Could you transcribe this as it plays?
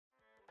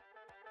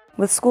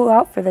With school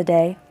out for the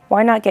day,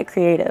 why not get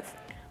creative?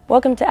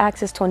 Welcome to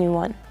Access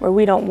 21, where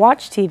we don't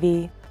watch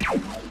TV,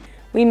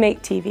 we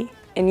make TV,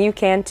 and you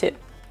can too.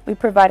 We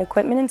provide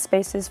equipment and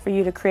spaces for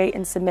you to create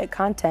and submit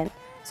content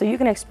so you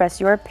can express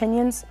your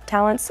opinions,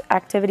 talents,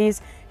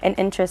 activities, and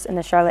interests in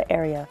the Charlotte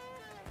area.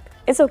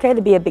 It's okay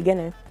to be a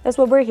beginner. That's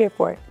what we're here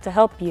for, to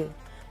help you.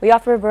 We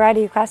offer a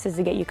variety of classes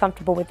to get you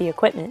comfortable with the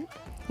equipment.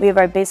 We have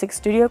our basic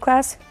studio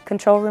class,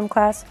 control room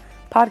class,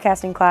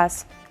 podcasting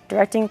class,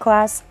 directing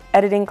class,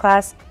 editing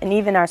class, and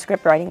even our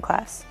script writing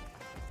class.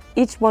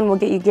 Each one will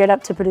get you geared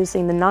up to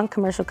producing the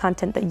non-commercial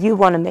content that you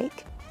want to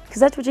make, because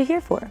that's what you're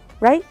here for,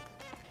 right?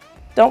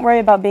 Don't worry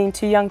about being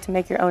too young to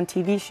make your own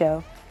TV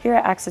show. Here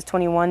at Access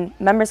 21,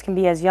 members can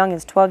be as young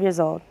as 12 years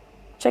old.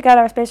 Check out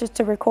our spaces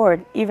to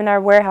record, even our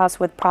warehouse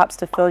with props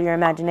to fill your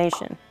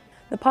imagination.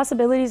 The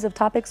possibilities of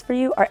topics for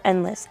you are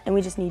endless, and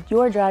we just need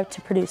your drive to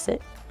produce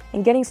it.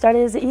 And getting started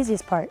is the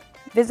easiest part.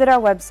 Visit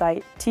our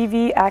website,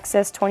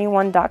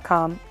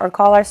 tvaccess21.com, or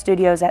call our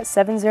studios at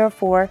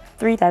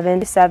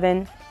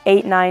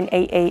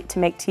 704-377-8988 to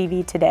make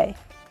TV today.